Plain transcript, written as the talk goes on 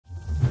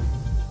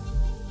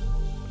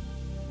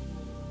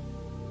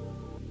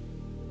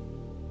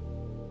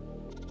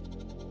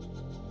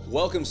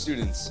Welcome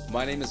students,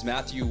 my name is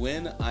Matthew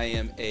Wynn. I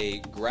am a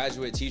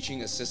graduate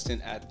teaching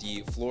assistant at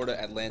the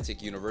Florida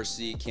Atlantic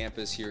University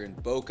campus here in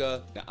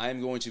Boca. Now,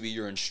 I'm going to be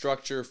your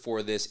instructor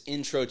for this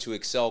Intro to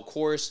Excel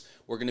course.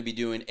 We're going to be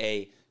doing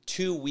a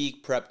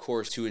 2-week prep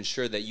course to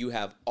ensure that you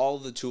have all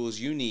the tools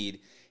you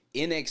need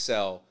in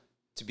Excel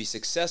to be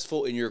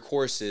successful in your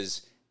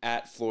courses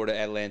at Florida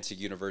Atlantic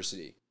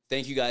University.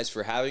 Thank you guys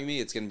for having me.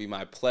 It's going to be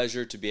my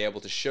pleasure to be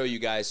able to show you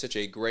guys such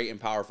a great and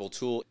powerful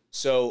tool.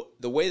 So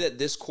the way that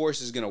this course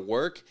is going to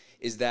work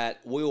is that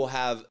we will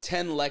have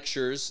 10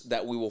 lectures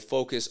that we will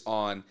focus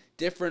on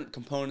different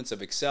components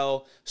of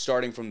Excel,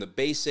 starting from the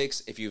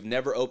basics. If you've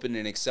never opened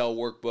an Excel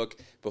workbook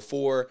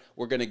before,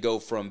 we're going to go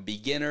from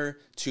beginner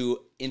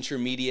to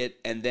intermediate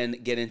and then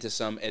get into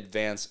some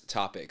advanced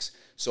topics.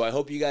 So I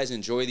hope you guys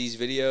enjoy these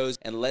videos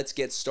and let's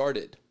get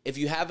started. If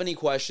you have any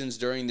questions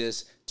during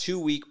this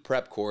 2-week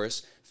prep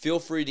course, feel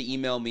free to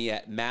email me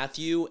at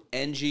Matthew,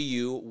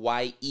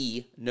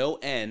 N-G-U-Y-E, no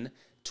N,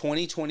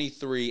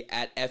 2023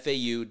 at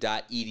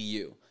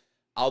fau.edu.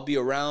 I'll be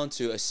around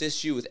to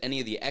assist you with any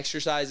of the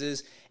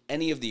exercises,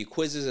 any of the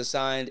quizzes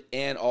assigned,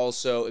 and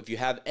also if you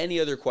have any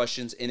other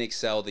questions in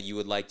Excel that you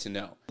would like to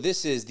know.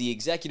 This is the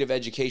Executive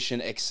Education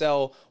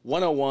Excel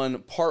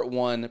 101 Part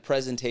 1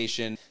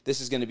 presentation. This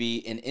is going to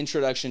be an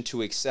introduction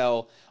to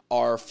Excel,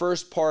 our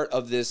first part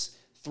of this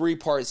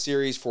 3-part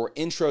series for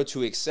Intro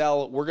to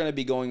Excel. We're going to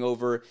be going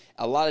over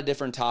a lot of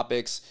different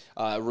topics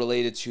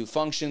related to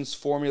functions,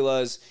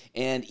 formulas,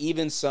 and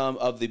even some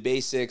of the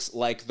basics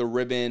like the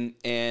ribbon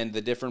and the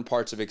different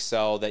parts of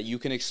Excel that you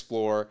can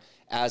explore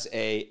as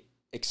a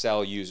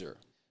Excel user.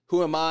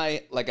 Who am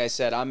I? Like I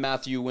said, I'm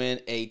Matthew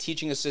Wynn, a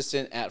teaching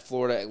assistant at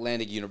Florida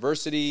Atlantic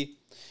University.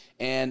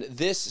 And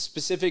this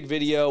specific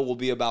video will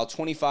be about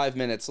 25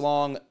 minutes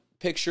long.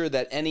 Picture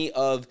that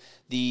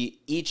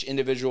each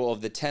individual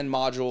of the 10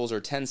 modules or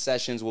 10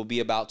 sessions will be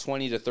about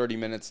 20 to 30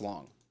 minutes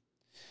long.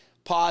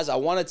 Pause. I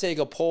want to take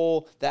a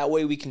poll. That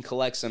way we can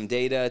collect some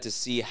data to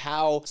see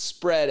how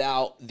spread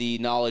out the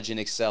knowledge in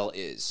Excel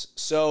is.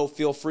 So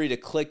feel free to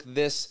click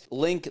this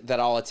link that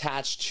I'll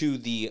attach to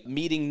the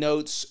meeting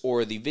notes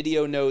or the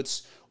video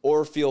notes,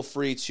 or feel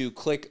free to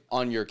click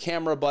on your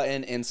camera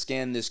button and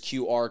scan this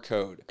QR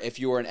code. If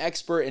you are an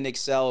expert in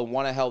Excel and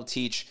want to help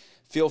teach,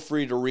 feel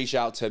free to reach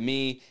out to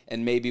me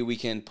and maybe we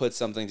can put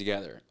something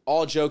together.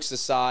 All jokes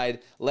aside,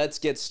 let's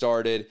get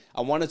started.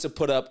 I wanted to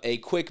put up a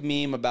quick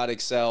meme about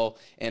Excel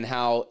and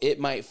how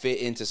it might fit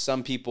into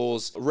some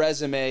people's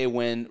resume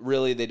when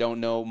really they don't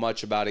know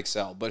much about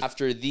Excel. But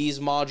after these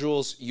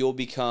modules, you'll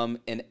become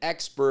an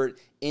expert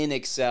in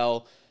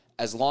Excel.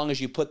 As long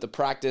as you put the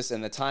practice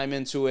and the time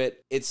into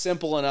it, it's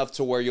simple enough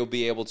to where you'll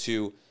be able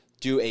to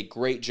do a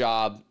great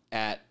job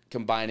at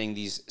combining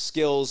these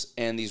skills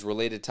and these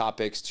related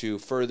topics to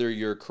further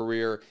your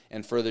career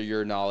and further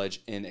your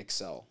knowledge in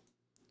Excel.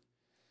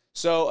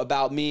 So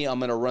about me, I'm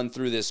going to run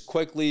through this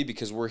quickly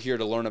because we're here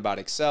to learn about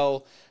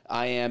Excel.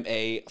 I am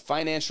a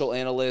financial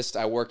analyst.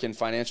 I work in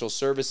financial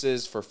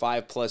services for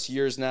 5+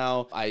 years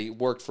now. I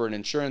worked for an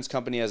insurance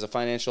company as a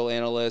financial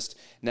analyst.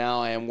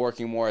 Now I am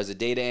working more as a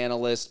data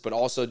analyst, but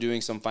also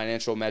doing some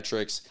financial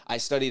metrics. I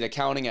studied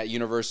accounting at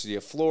University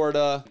of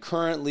Florida.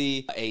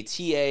 Currently a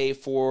TA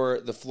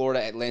for the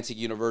Florida Atlantic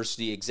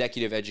University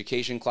executive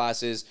education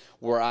classes,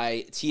 where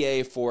I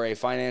TA for a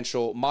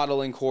financial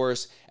modeling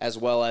course as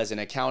well as an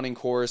accounting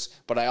course,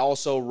 but I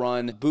also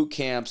run boot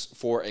camps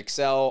for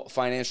Excel,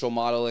 financial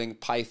modeling,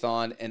 Python,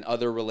 and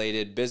other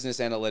related business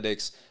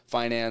analytics,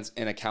 finance,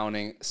 and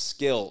accounting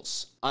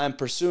skills. I'm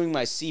pursuing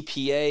my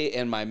CPA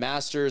and my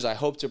master's. I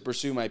hope to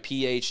pursue my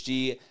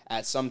PhD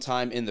at some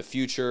time in the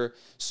future.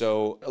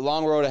 So a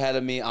long road ahead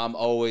of me. I'm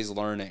always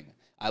learning.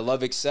 I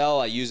love Excel.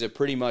 I use it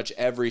pretty much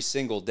every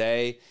single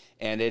day,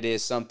 and it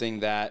is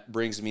something that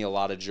brings me a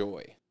lot of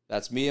joy.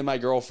 That's me and my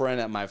girlfriend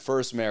at my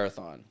first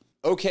marathon.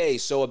 Okay,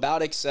 so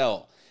about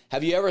Excel.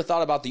 Have you ever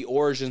thought about the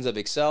origins of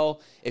Excel?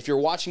 If you're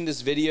watching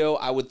this video,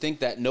 I would think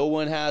that no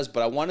one has,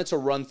 but I wanted to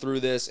run through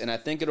this, and I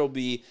think it'll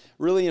be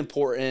really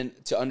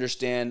important to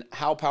understand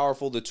how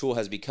powerful the tool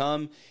has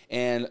become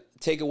and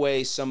take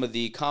away some of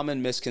the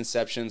common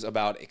misconceptions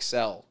about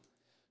Excel.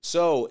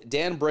 So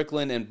Dan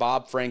Bricklin and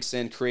Bob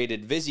Frankson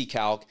created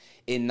VisiCalc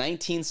in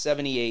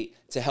 1978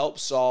 to help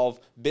solve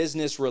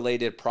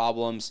business-related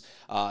problems.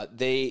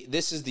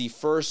 This is the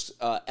first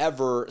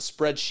ever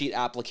spreadsheet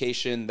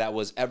application that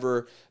was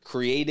ever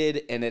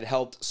created, and it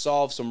helped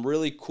solve some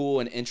really cool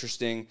and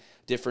interesting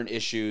different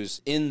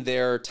issues in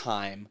their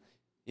time.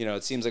 You know,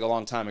 it seems like a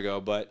long time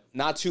ago, but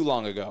not too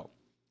long ago.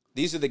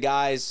 These are the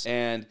guys,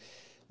 and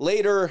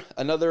later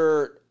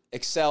another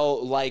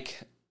Excel-like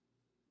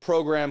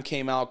program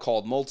came out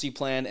called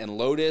Multiplan and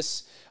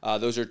Lotus.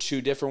 Those are two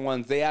different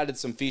ones. They added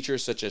some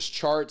features such as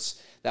charts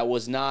that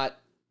was not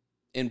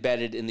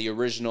embedded in the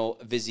original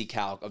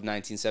VisiCalc of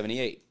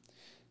 1978.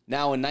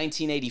 Now in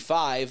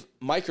 1985,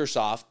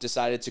 Microsoft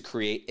decided to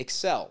create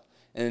Excel,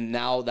 and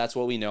now that's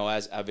what we know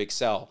as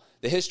Excel.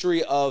 The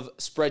history of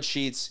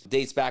spreadsheets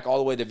dates back all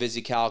the way to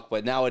VisiCalc,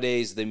 but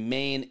nowadays the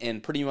main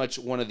and pretty much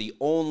one of the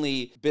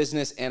only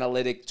business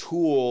analytic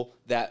tool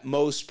that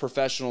most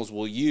professionals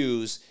will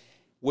use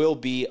will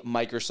be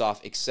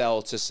Microsoft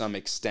Excel to some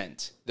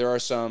extent. There are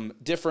some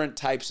different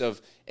types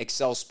of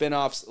Excel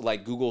spin-offs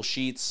like Google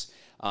Sheets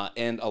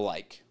and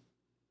alike.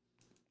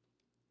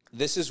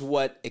 This is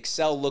what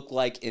Excel looked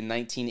like in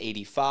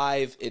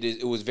 1985.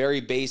 It was very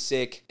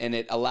basic, and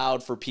it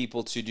allowed for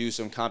people to do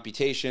some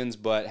computations,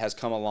 but has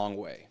come a long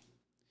way.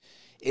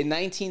 In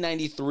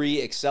 1993,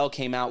 Excel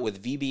came out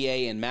with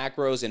VBA and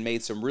macros and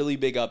made some really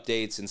big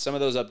updates, and some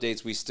of those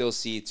updates we still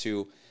see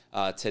to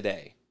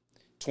today.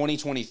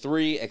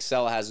 2023,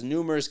 Excel has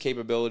numerous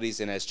capabilities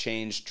and has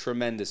changed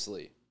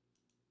tremendously.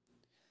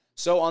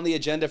 So on the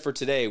agenda for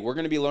today, we're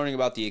going to be learning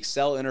about the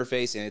Excel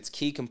interface and its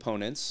key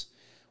components.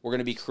 We're going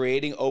to be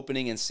creating,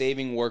 opening, and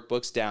saving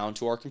workbooks down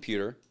to our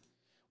computer.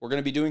 We're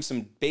going to be doing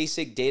some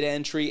basic data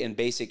entry and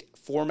basic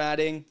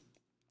formatting.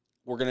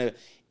 We're going to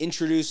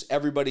introduce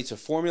everybody to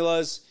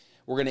formulas.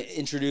 We're going to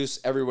introduce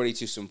everybody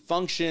to some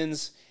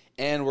functions,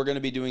 and we're going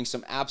to be doing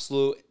some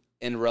absolute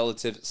and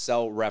relative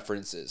cell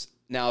references.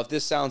 Now, if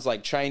this sounds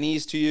like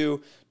Chinese to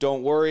you,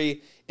 don't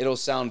worry. It'll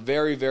sound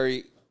very,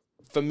 very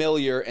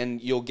familiar,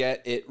 and you'll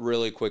get it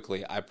really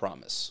quickly, I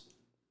promise.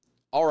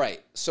 All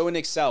right, so in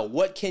Excel,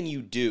 what can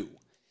you do?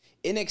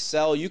 In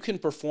Excel, you can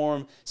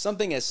perform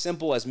something as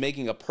simple as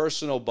making a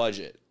personal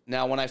budget.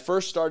 Now, when I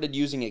first started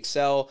using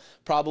Excel,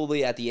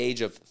 probably at the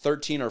age of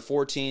 13 or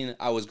 14,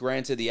 I was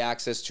granted the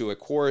access to a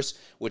course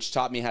which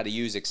taught me how to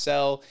use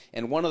Excel.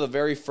 And one of the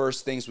very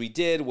first things we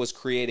did was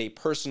create a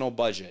personal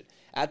budget.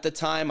 At the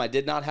time, I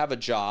did not have a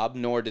job,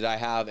 nor did I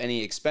have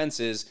any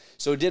expenses,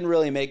 so it didn't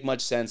really make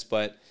much sense,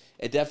 but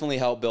it definitely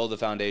helped build the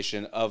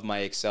foundation of my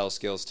Excel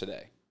skills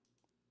today.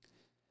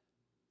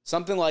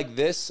 Something like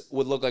this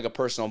would look like a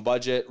personal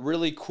budget.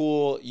 Really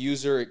cool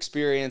user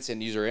experience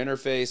and user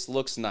interface.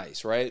 Looks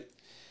nice, right?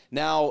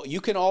 Now, you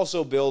can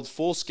also build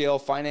full-scale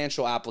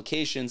financial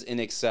applications in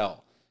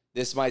Excel.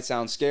 This might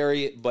sound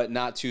scary, but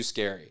not too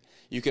scary.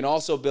 You can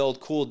also build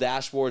cool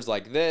dashboards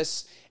like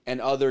this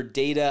and other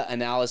data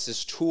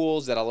analysis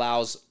tools that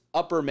allows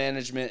upper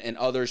management and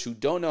others who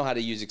don't know how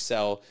to use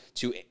Excel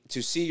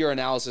to see your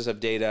analysis of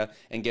data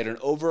and get an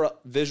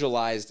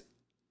over-visualized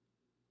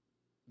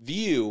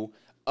view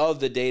of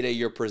the data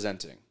you're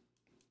presenting.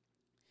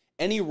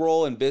 Any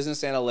role in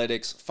business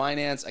analytics,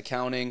 finance,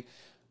 accounting,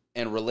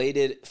 and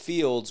related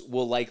fields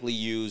will likely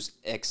use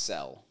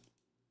Excel.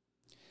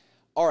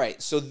 All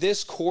right, so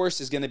this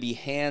course is going to be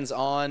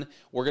hands-on.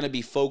 We're going to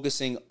be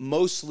focusing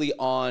mostly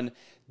on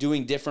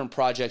doing different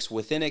projects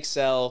within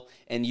Excel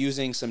and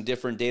using some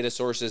different data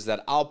sources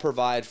that I'll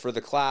provide for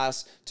the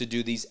class to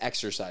do these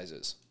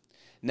exercises.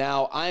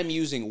 Now, I'm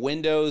using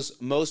Windows.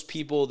 Most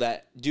people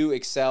that do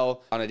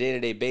Excel on a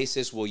day-to-day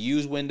basis will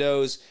use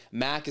Windows.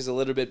 Mac is a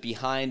little bit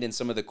behind in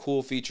some of the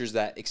cool features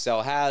that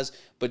Excel has,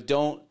 but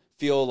don't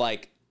feel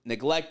like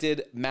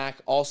neglected.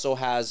 Mac also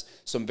has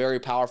some very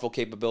powerful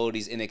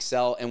capabilities in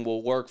Excel and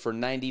will work for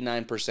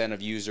 99%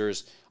 of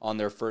users on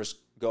their first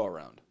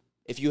go-around.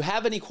 If you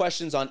have any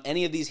questions on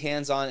any of these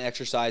hands-on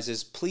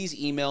exercises, please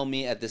email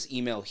me at this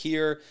email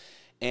here.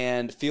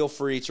 And feel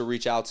free to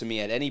reach out to me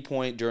at any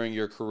point during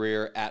your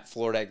career at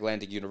Florida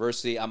Atlantic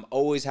University. I'm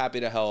always happy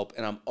to help,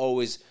 and I'm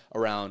always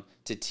around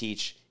to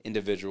teach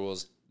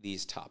individuals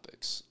these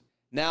topics.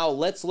 Now,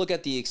 let's look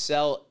at the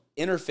Excel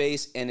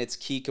interface and its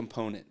key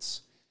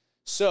components.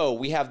 So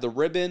we have the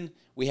ribbon,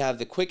 we have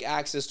the quick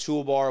access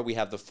toolbar, we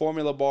have the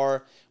formula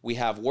bar, we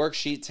have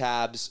worksheet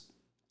tabs,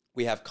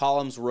 we have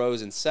columns,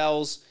 rows, and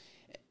cells,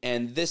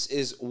 and this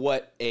is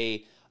what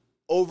a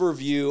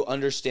overview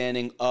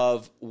understanding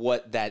of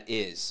what that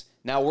is.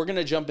 Now we're going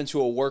to jump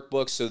into a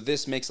workbook, so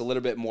this makes a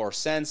little bit more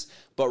sense,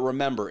 but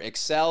remember,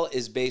 Excel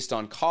is based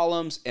on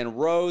columns and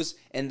rows,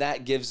 and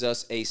that gives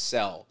us a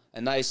cell.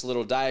 A nice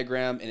little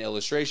diagram and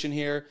illustration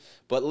here,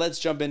 but let's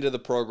jump into the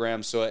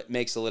program so it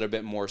makes a little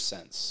bit more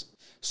sense.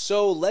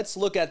 So let's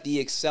look at the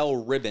Excel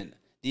ribbon.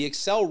 The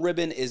Excel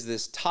ribbon is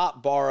this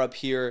top bar up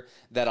here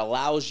that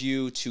allows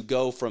you to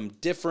go from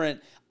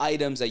different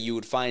items that you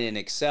would find in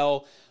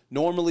Excel.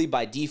 Normally,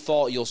 by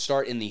default, you'll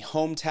start in the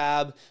Home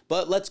tab,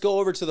 but let's go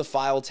over to the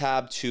File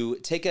tab to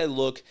take a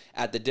look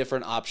at the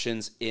different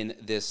options in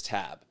this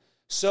tab.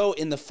 So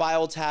in the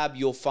File tab,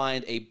 you'll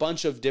find a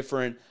bunch of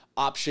different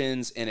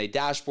options and a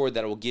dashboard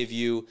that will give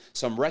you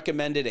some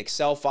recommended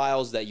Excel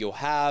files that you'll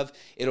have.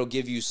 It'll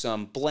give you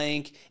some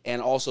blank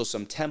and also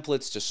some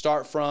templates to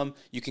start from.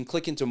 You can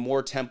click into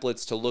more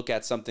templates to look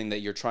at something that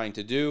you're trying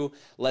to do.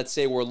 Let's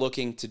say we're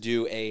looking to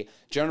do a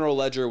general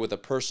ledger with a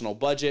personal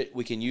budget.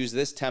 We can use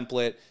this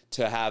template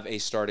to have a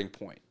starting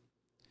point.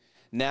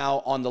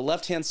 Now, on the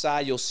left-hand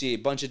side, you'll see a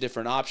bunch of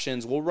different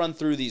options. We'll run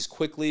through these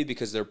quickly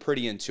because they're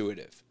pretty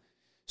intuitive.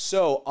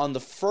 So on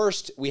the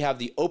first, we have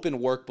the Open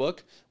Workbook,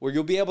 where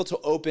you'll be able to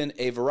open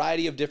a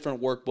variety of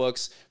different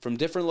workbooks from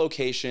different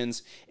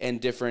locations and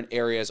different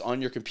areas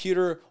on your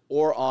computer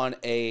or on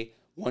a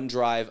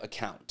OneDrive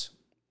account.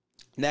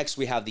 Next,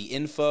 we have the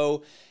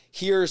Info.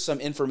 Here's some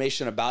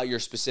information about your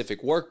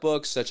specific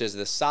workbook, such as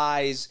the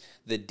size,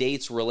 the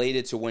dates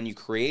related to when you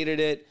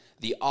created it,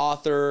 the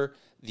author,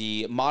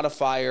 the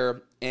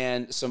modifier,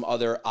 and some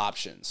other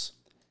options.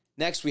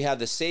 Next, we have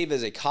the Save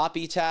as a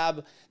Copy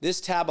tab. This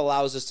tab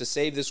allows us to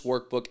save this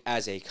workbook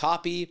as a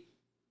copy.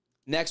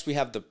 Next, we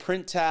have the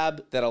Print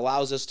tab that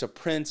allows us to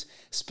print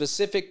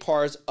specific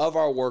parts of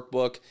our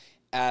workbook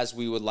as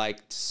we would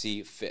like to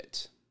see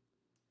fit.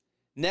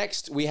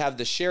 Next, we have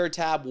the Share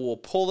tab, which will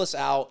pull this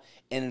out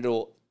and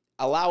it'll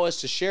allow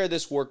us to share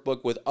this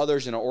workbook with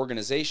others in our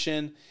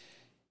organization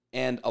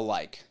and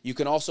alike. You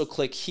can also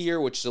click here,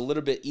 which is a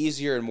little bit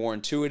easier and more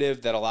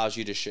intuitive, that allows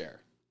you to share.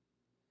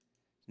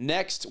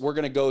 Next, we're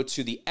going to go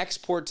to the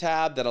Export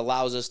tab that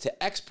allows us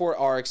to export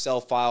our Excel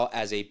file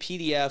as a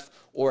PDF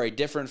or a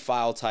different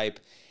file type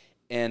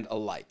and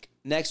alike.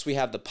 Next, we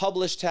have the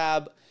Publish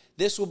tab.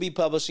 This will be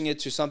publishing it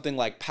to something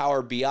like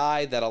Power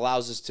BI that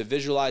allows us to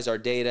visualize our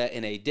data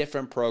in a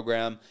different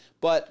program,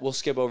 but we'll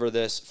skip over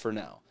this for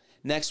now.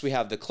 Next, we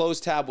have the Close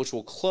tab, which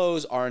will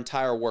close our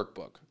entire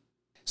workbook.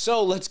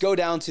 So let's go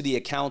down to the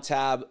Account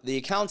tab. The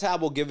Account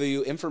tab will give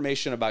you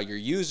information about your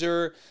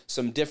user,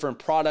 some different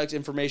product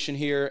information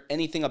here,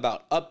 anything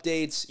about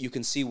updates. You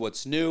can see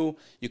what's new.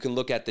 You can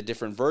look at the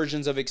different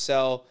versions of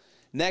Excel.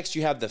 Next,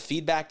 you have the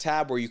Feedback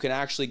tab where you can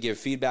actually give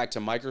feedback to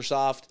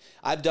Microsoft.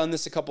 I've done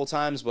this a couple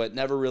times, but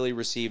never really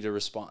received a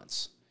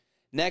response.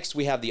 Next,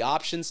 we have the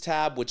Options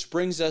tab, which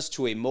brings us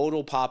to a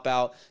modal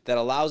pop-out that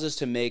allows us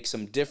to make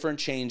some different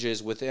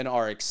changes within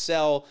our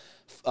Excel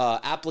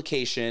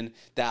application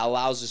that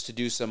allows us to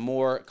do some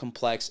more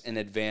complex and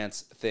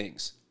advanced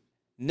things.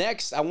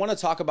 Next, I want to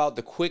talk about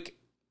the Quick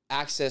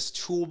Access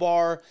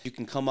toolbar. You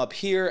can come up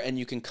here and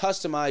you can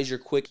customize your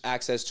Quick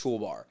Access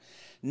toolbar.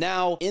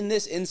 Now, in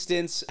this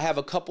instance, I have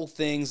a couple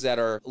things that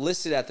are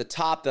listed at the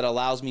top that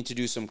allows me to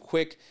do some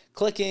quick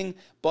clicking,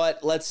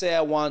 but let's say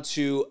I want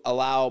to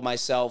allow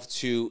myself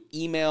to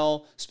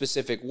email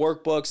specific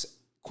workbooks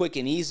quick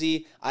and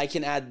easy. I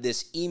can add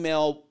this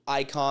email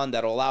icon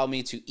that will allow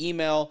me to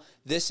email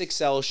this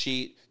Excel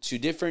sheet to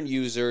different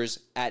users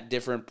at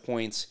different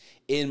points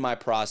in my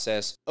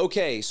process.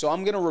 Okay, so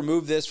I'm gonna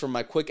remove this from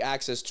my Quick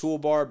Access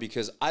toolbar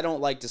because I don't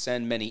like to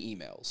send many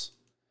emails.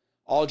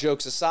 All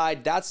jokes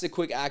aside, that's the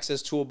Quick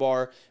Access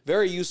toolbar.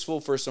 Very useful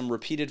for some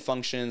repeated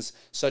functions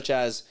such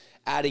as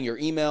adding your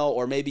email,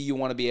 or maybe you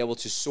want to be able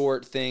to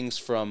sort things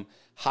from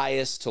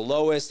highest to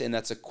lowest, and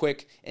that's a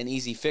quick and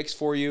easy fix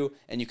for you,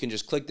 and you can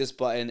just click this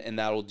button and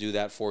that'll do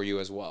that for you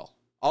as well.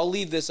 I'll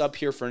leave this up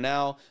here for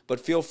now,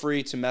 but feel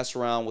free to mess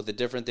around with the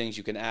different things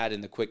you can add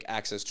in the Quick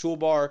Access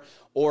toolbar,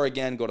 or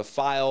again, go to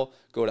File,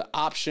 go to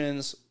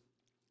Options,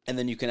 and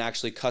then you can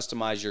actually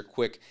customize your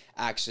Quick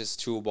Access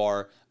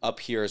toolbar up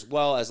here as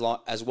well as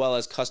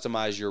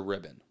customize your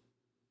ribbon.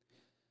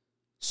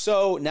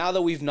 So now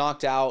that we've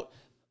knocked out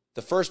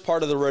the first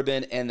part of the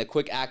ribbon and the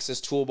Quick Access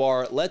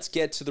toolbar, let's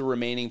get to the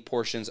remaining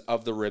portions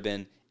of the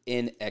ribbon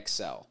in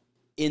Excel.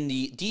 In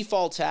the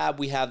Default tab,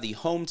 we have the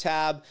Home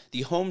tab.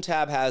 The Home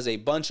tab has a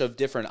bunch of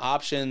different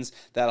options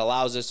that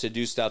allows us to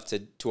do stuff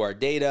to our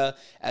data,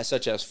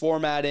 such as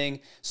formatting,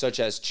 such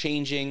as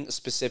changing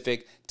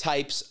specific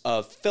types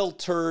of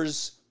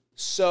filters.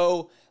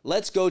 So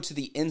let's go to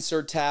the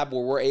Insert tab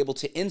where we're able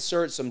to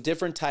insert some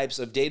different types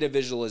of data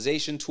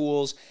visualization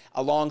tools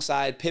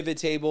alongside pivot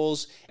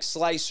tables,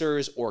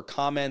 slicers, or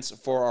comments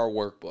for our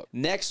workbook.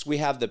 Next, we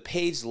have the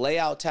Page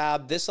Layout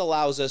tab. This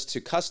allows us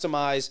to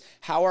customize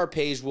how our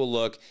page will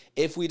look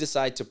if we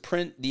decide to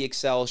print the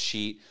Excel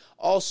sheet.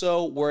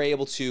 Also, we're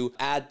able to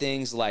add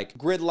things like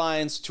grid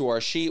lines to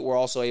our sheet. We're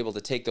also able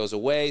to take those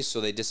away so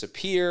they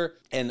disappear,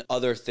 and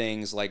other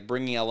things like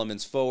bringing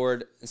elements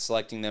forward and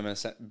selecting them and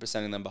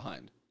sending them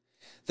behind.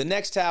 The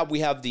next tab, we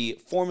have the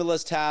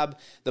Formulas tab.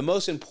 The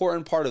most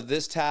important part of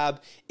this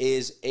tab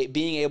is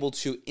being able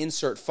to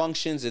insert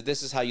functions, if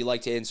this is how you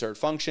like to insert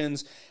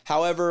functions.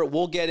 However,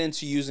 we'll get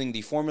into using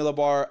the formula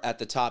bar at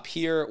the top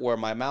here where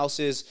my mouse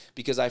is,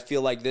 because I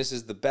feel like this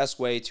is the best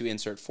way to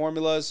insert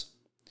formulas.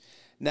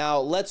 Now,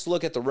 let's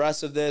look at the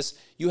rest of this.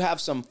 You have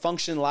some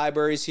function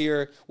libraries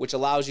here, which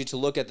allows you to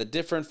look at the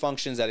different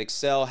functions that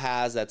Excel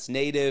has that's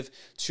native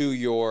to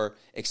your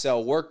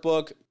Excel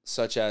workbook,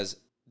 such as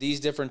these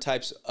different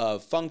types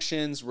of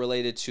functions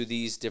related to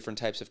these different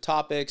types of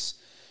topics.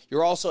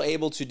 You're also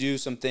able to do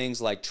some things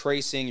like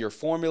tracing your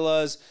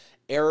formulas,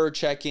 error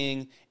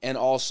checking, and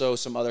also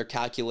some other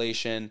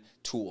calculation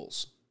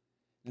tools.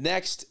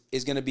 Next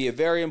is going to be a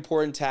very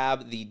important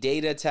tab, the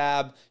Data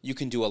tab. You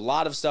can do a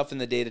lot of stuff in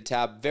the Data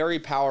tab, very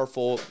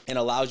powerful, and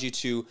allows you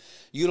to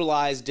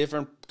utilize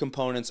different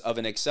components of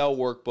an Excel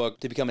workbook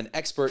to become an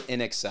expert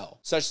in Excel.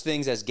 Such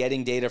things as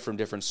getting data from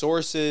different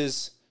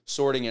sources,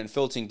 sorting and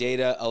filtering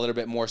data a little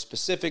bit more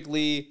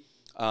specifically,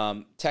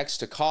 text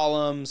to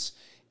columns,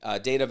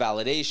 data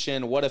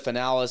validation, what if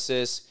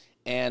analysis,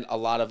 and a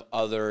lot of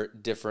other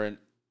different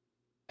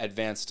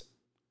advanced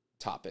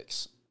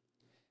topics.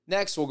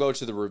 Next, we'll go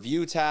to the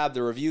Review tab.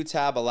 The Review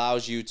tab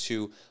allows you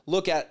to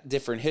look at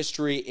different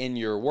history in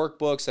your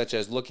workbook, such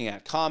as looking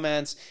at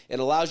comments. It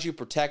allows you to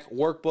protect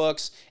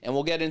workbooks, and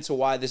we'll get into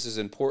why this is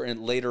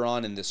important later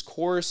on in this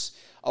course,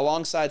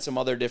 alongside some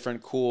other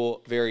different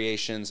cool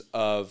variations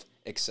of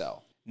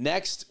Excel.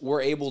 Next,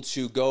 we're able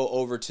to go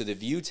over to the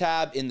View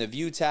tab. In the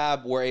View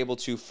tab, we're able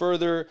to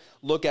further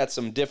look at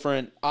some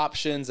different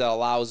options that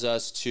allows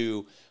us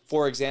to,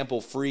 for example,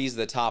 freeze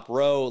the top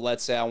row.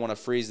 Let's say I want to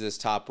freeze this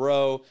top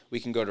row. We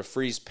can go to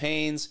Freeze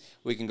Panes.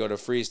 We can go to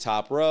Freeze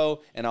Top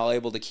Row, and I'll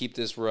able to keep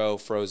this row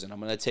frozen. I'm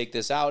going to take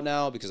this out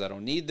now because I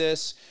don't need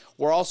this.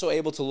 We're also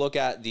able to look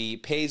at the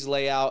page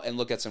layout and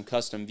look at some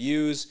custom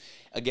views.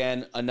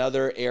 Again,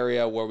 another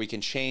area where we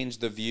can change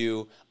the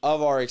view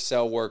of our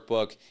Excel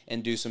workbook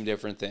and do some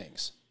different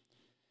things.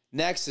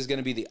 Next is going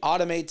to be the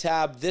Automate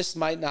tab. This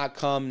might not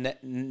come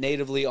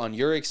natively on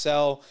your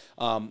Excel.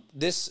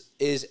 This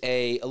is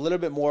a little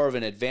bit more of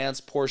an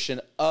advanced portion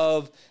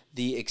of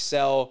the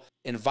Excel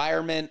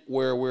environment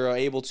where we're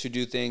able to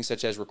do things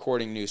such as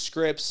recording new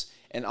scripts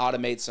and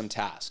automate some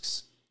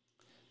tasks.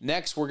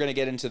 Next, we're going to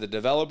get into the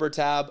Developer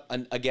tab.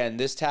 And again,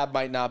 this tab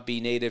might not be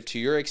native to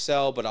your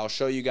Excel, but I'll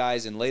show you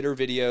guys in later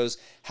videos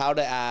how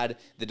to add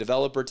the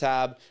Developer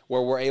tab,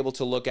 where we're able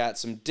to look at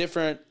some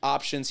different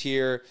options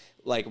here,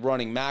 like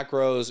running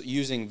macros,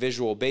 using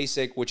Visual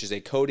Basic, which is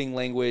a coding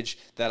language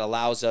that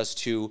allows us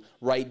to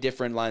write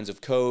different lines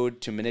of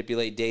code to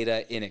manipulate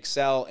data in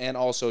Excel and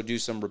also do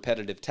some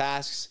repetitive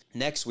tasks.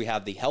 Next, we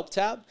have the Help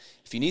tab.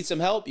 If you need some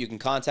help, you can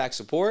contact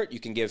support. You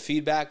can give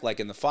feedback like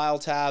in the File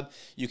tab.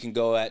 You can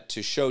go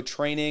to Show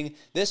Training.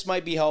 This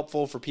might be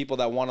helpful for people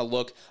that want to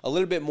look a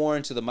little bit more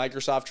into the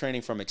Microsoft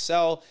training from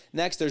Excel.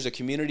 Next, there's a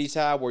Community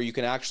tab where you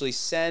can actually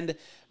send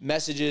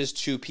messages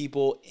to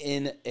people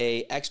in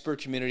an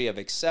expert community of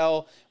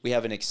Excel. We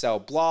have an Excel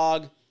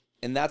blog,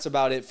 and that's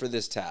about it for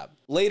this tab.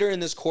 Later in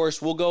this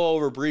course, we'll go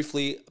over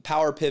briefly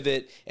Power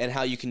Pivot and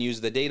how you can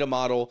use the data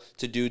model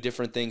to do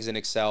different things in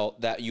Excel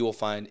that you will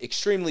find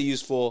extremely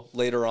useful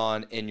later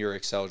on in your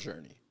Excel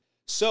journey.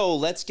 So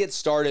let's get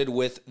started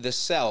with the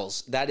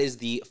cells. That is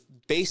the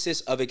basis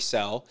of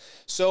Excel.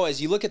 So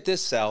as you look at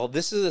this cell,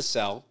 this is a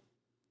cell,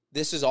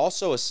 this is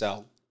also a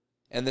cell,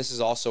 and this is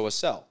also a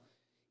cell.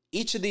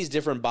 Each of these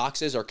different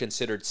boxes are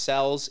considered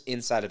cells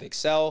inside of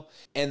Excel.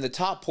 And the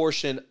top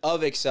portion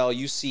of Excel,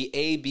 you see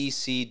A, B,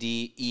 C,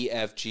 D, E,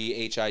 F, G,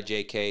 H, I,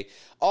 J, K,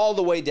 all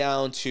the way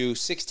down to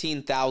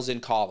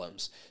 16,000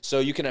 columns.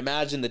 So you can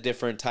imagine the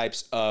different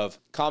types of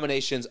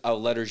combinations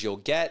of letters you'll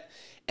get.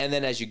 And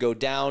then as you go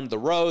down the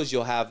rows,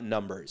 you'll have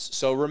numbers.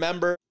 So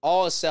remember,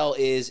 all a cell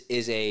is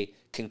a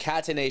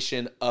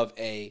concatenation of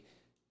a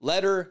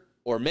letter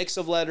or mix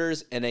of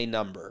letters and a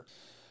number.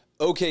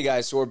 Okay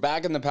guys, so we're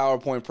back in the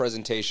PowerPoint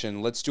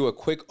presentation. Let's do a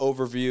quick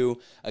overview.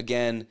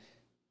 Again,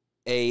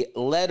 a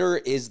letter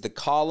is the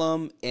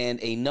column and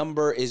a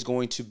number is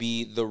going to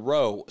be the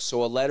row.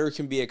 So a letter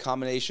can be a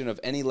combination of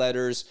any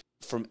letters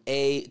from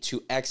A to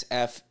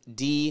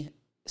XFD,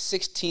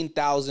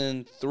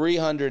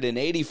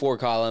 16,384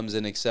 columns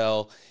in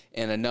Excel,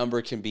 and a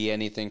number can be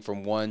anything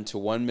from 1 to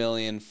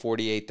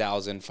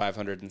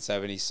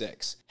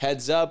 1,048,576.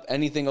 Heads up,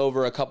 anything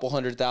over a couple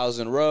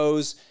 100,000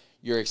 rows,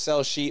 your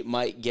Excel sheet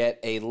might get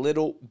a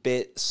little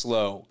bit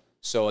slow.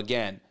 So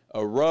again,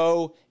 a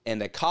row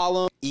and a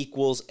column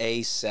equals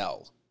a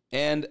cell.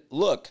 And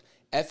look,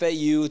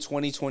 FAU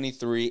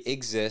 2023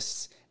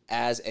 exists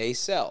as a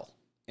cell.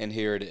 And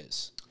here it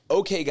is.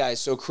 Okay guys,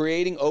 so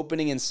creating,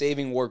 opening, and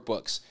saving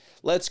workbooks.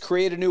 Let's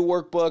create a new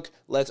workbook.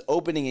 Let's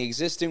open an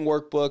existing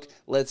workbook.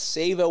 Let's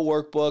save a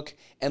workbook.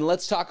 And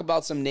let's talk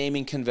about some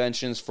naming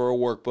conventions for a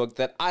workbook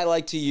that I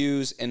like to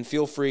use, and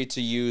feel free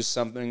to use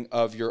something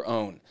of your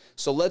own.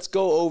 So let's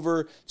go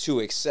over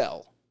to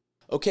Excel.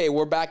 Okay,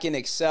 we're back in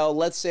Excel.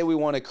 Let's say we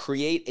want to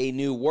create a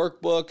new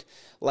workbook.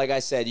 Like I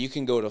said, you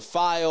can go to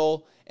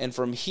File, and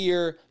from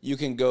here, you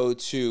can go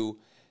to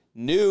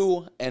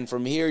New, and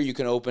from here you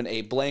can open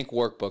a blank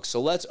workbook.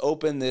 So let's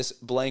open this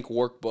blank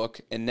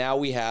workbook, and now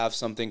we have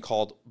something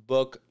called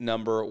book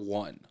number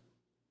 1.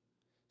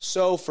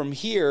 So from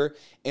here,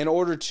 in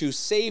order to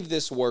save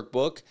this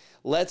workbook,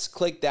 let's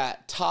click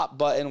that top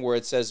button where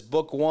it says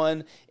book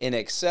 1 in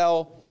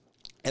Excel,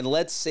 and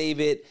let's save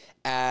it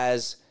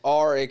as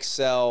our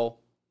Excel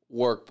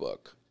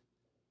workbook.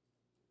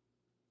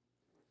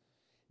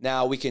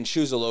 Now we can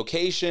choose a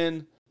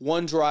location,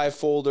 OneDrive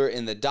folder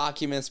in the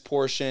documents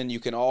portion.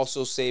 You can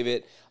also save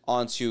it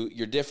onto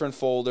your different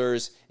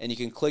folders, and you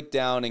can click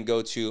down and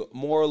go to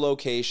more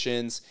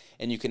locations,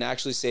 and you can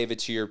actually save it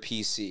to your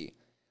PC.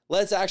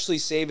 Let's actually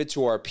save it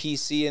to our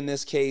PC in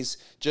this case,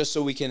 just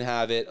so we can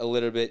have it a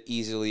little bit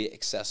easily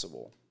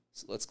accessible.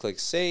 So let's click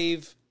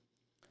save.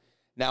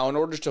 Now, in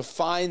order to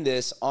find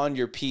this on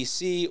your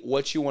PC,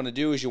 what you want to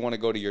do is you want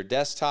to go to your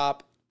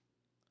desktop.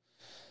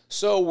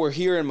 So we're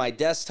here in my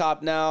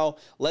desktop now.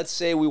 Let's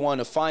say we want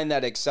to find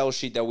that Excel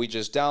sheet that we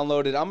just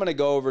downloaded. I'm going to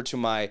go over to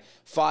my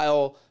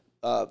File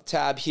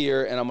tab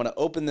here, and I'm going to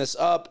open this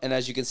up. And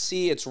as you can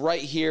see, it's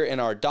right here in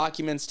our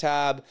Documents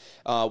tab.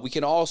 We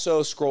can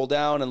also scroll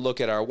down and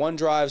look at our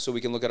OneDrive. So we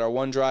can look at our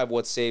OneDrive,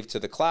 what's saved to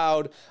the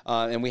cloud.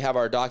 And we have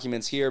our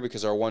documents here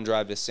because our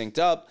OneDrive is synced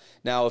up.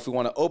 Now, if we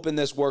want to open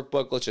this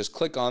workbook, let's just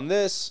click on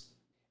this,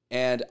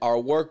 and our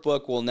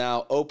workbook will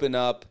now open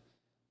up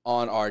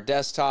on our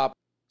desktop.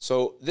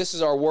 So this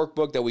is our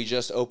workbook that we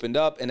just opened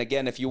up. And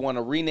again, if you want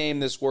to rename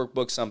this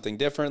workbook something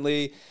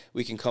differently,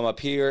 we can come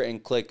up here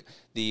and click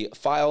the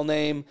file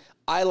name.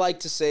 I like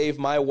to save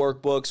my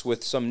workbooks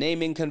with some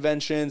naming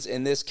conventions.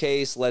 In this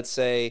case, let's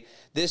say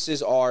this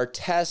is our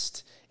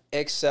test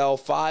Excel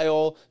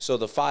file. So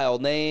the file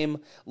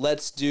name,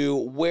 let's do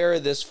where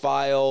this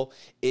file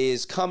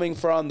is coming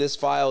from. This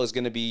file is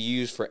going to be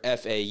used for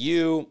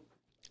FAU.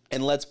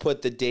 And let's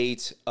put the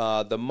date,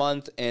 the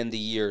month, and the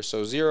year.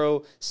 So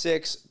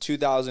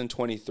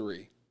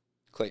 06/2023.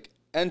 Click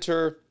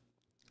enter.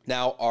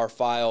 Now our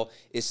file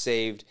is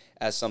saved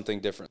as something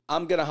different.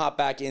 I'm going to hop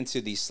back into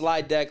the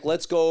slide deck.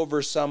 Let's go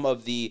over some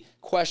of the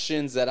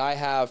questions that I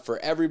have for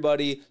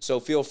everybody.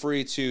 So feel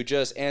free to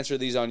just answer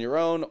these on your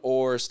own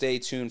or stay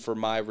tuned for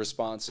my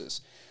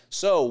responses.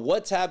 So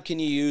what tab can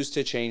you use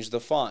to change the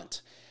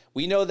font?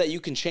 We know that you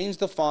can change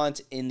the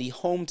font in the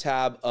Home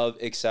tab of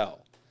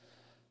Excel.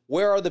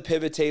 Where are the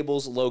pivot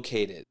tables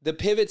located? The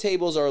pivot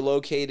tables are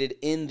located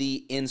in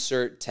the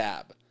Insert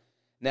tab.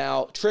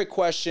 Now, trick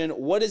question,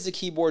 what is the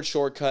keyboard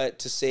shortcut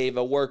to save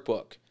a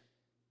workbook?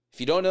 If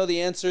you don't know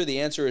the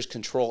answer is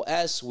Control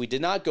S. We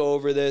did not go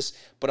over this,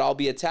 but I'll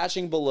be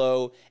attaching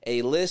below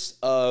a list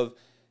of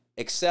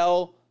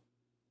Excel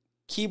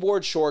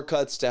keyboard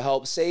shortcuts to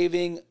help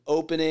saving,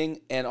 opening,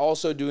 and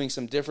also doing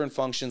some different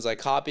functions like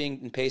copying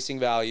and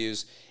pasting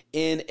values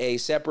in a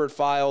separate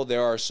file.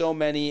 There are so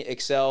many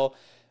Excel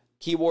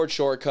keyboard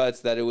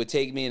shortcuts that it would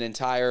take me an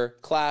entire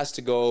class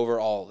to go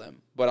over all of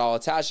them. But I'll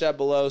attach that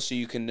below so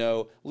you can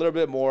know a little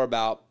bit more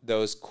about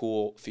those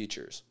cool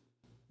features.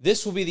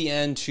 This will be the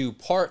end to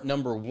part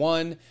number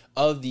 1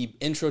 of the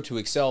Intro to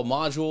Excel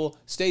module.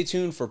 Stay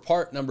tuned for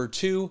part number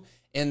 2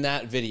 in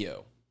that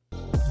video.